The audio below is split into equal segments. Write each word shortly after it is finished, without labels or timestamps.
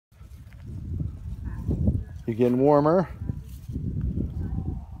You're getting warmer.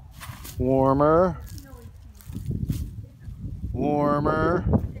 Warmer. Warmer.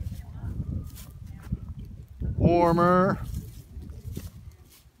 Warmer.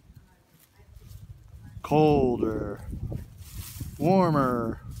 Colder.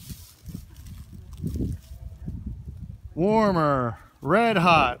 Warmer. Warmer. Red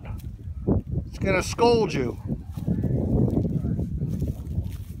hot. It's gonna scold you.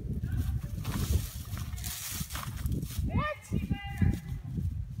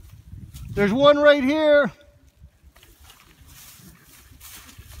 There's one right here.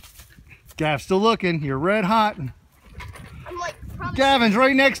 Gav's still looking. You're red hot. I'm like Gavin's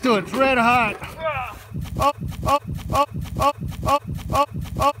right next to it. It's red hot. Oh, oh, oh, oh, oh, oh,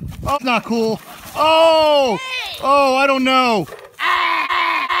 oh, oh. It's not cool. Oh, oh, I don't know.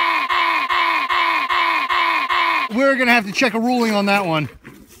 We're gonna have to check a ruling on that one.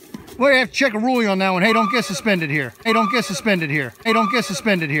 We have to check a ruling on that one. Hey, don't get suspended here. Hey, don't get suspended here. Hey, don't get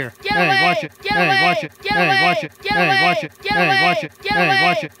suspended here. Hey, watch it. Hey, watch it. Hey, watch it. Hey, watch it. Hey, watch it. Hey,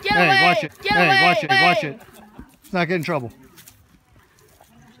 watch it. Hey, watch it. Hey, watch it. Hey, watch it. Watch it. Let's not get in trouble.